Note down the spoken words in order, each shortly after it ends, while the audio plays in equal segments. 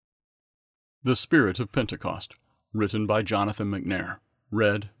The Spirit of Pentecost, written by Jonathan McNair,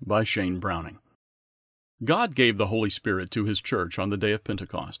 read by Shane Browning. God gave the Holy Spirit to His church on the day of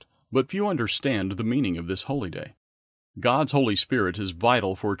Pentecost, but few understand the meaning of this holy day. God's Holy Spirit is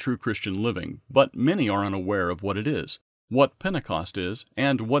vital for true Christian living, but many are unaware of what it is, what Pentecost is,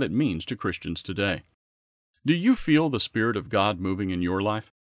 and what it means to Christians today. Do you feel the Spirit of God moving in your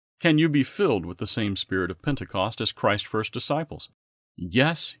life? Can you be filled with the same Spirit of Pentecost as Christ's first disciples?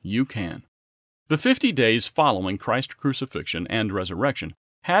 Yes, you can. The 50 days following Christ's crucifixion and resurrection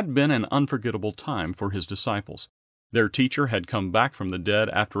had been an unforgettable time for His disciples. Their teacher had come back from the dead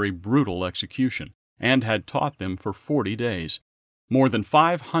after a brutal execution and had taught them for 40 days. More than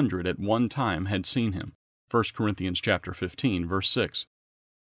 500 at one time had seen Him. 1 Corinthians chapter 15, verse 6.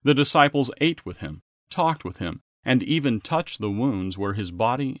 The disciples ate with Him, talked with Him, and even touched the wounds where His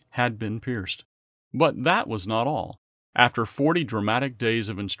body had been pierced. But that was not all. After 40 dramatic days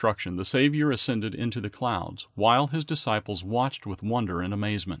of instruction, the Savior ascended into the clouds, while His disciples watched with wonder and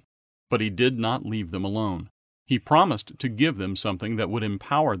amazement. But He did not leave them alone. He promised to give them something that would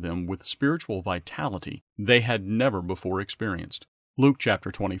empower them with spiritual vitality they had never before experienced. Luke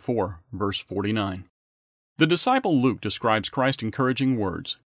chapter 24, verse 49. The disciple Luke describes Christ's encouraging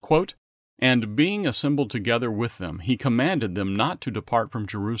words, quote, "And being assembled together with them, He commanded them not to depart from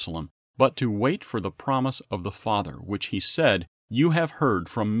Jerusalem, but to wait for the promise of the Father, which He said, 'You have heard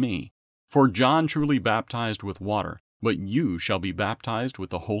from me. For John truly baptized with water, but you shall be baptized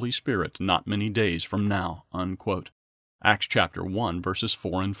with the Holy Spirit not many days from now.'" Unquote. Acts chapter 1, verses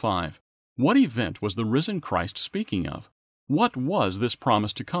 4 and 5. What event was the risen Christ speaking of? What was this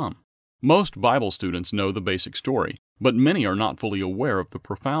promise to come? Most Bible students know the basic story, but many are not fully aware of the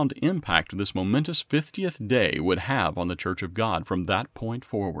profound impact this momentous 50th day would have on the Church of God from that point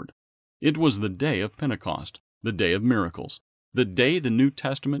forward. It was the day of Pentecost, the day of miracles, the day the New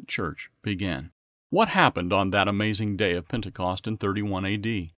Testament church began. What happened on that amazing day of Pentecost in 31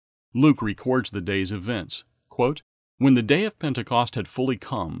 A.D.? Luke records the day's events. Quote, "When the day of Pentecost had fully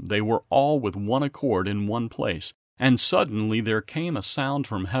come, they were all with one accord in one place, and suddenly there came a sound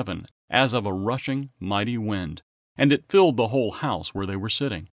from heaven, as of a rushing, mighty wind, and it filled the whole house where they were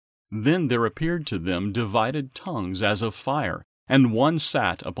sitting. Then there appeared to them divided tongues as of fire, and one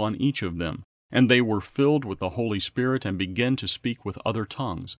sat upon each of them, and they were filled with the Holy Spirit and began to speak with other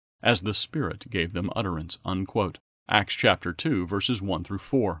tongues, as the Spirit gave them utterance." Unquote. Acts chapter 2, verses 1 through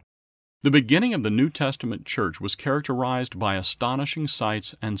 4. The beginning of the New Testament church was characterized by astonishing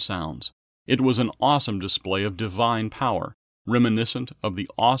sights and sounds. It was an awesome display of divine power, reminiscent of the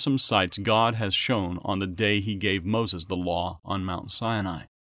awesome sights God has shown on the day He gave Moses the law on Mount Sinai.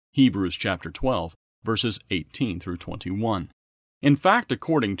 Hebrews chapter 12, verses 18 through 21. In fact,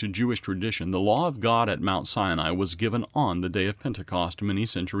 according to Jewish tradition, the law of God at Mount Sinai was given on the day of Pentecost many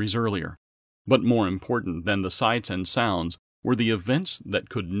centuries earlier. But more important than the sights and sounds were the events that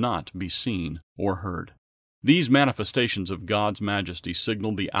could not be seen or heard. These manifestations of God's majesty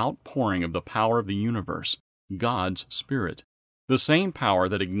signaled the outpouring of the power of the universe, God's Spirit. The same power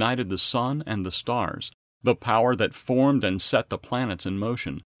that ignited the sun and the stars, the power that formed and set the planets in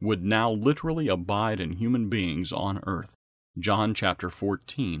motion, would now literally abide in human beings on earth. John chapter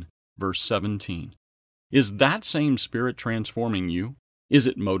 14, verse 17. Is that same Spirit transforming you? Is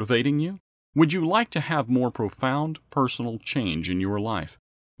it motivating you? Would you like to have more profound personal change in your life?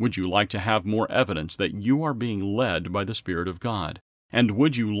 Would you like to have more evidence that you are being led by the Spirit of God? And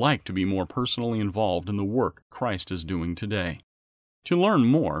would you like to be more personally involved in the work Christ is doing today? To learn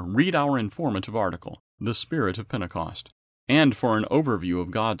more, read our informative article, The Spirit of Pentecost. And for an overview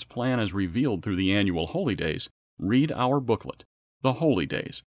of God's plan as revealed through the annual Holy Days, read our booklet, The Holy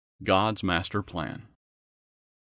Days, God's Master Plan.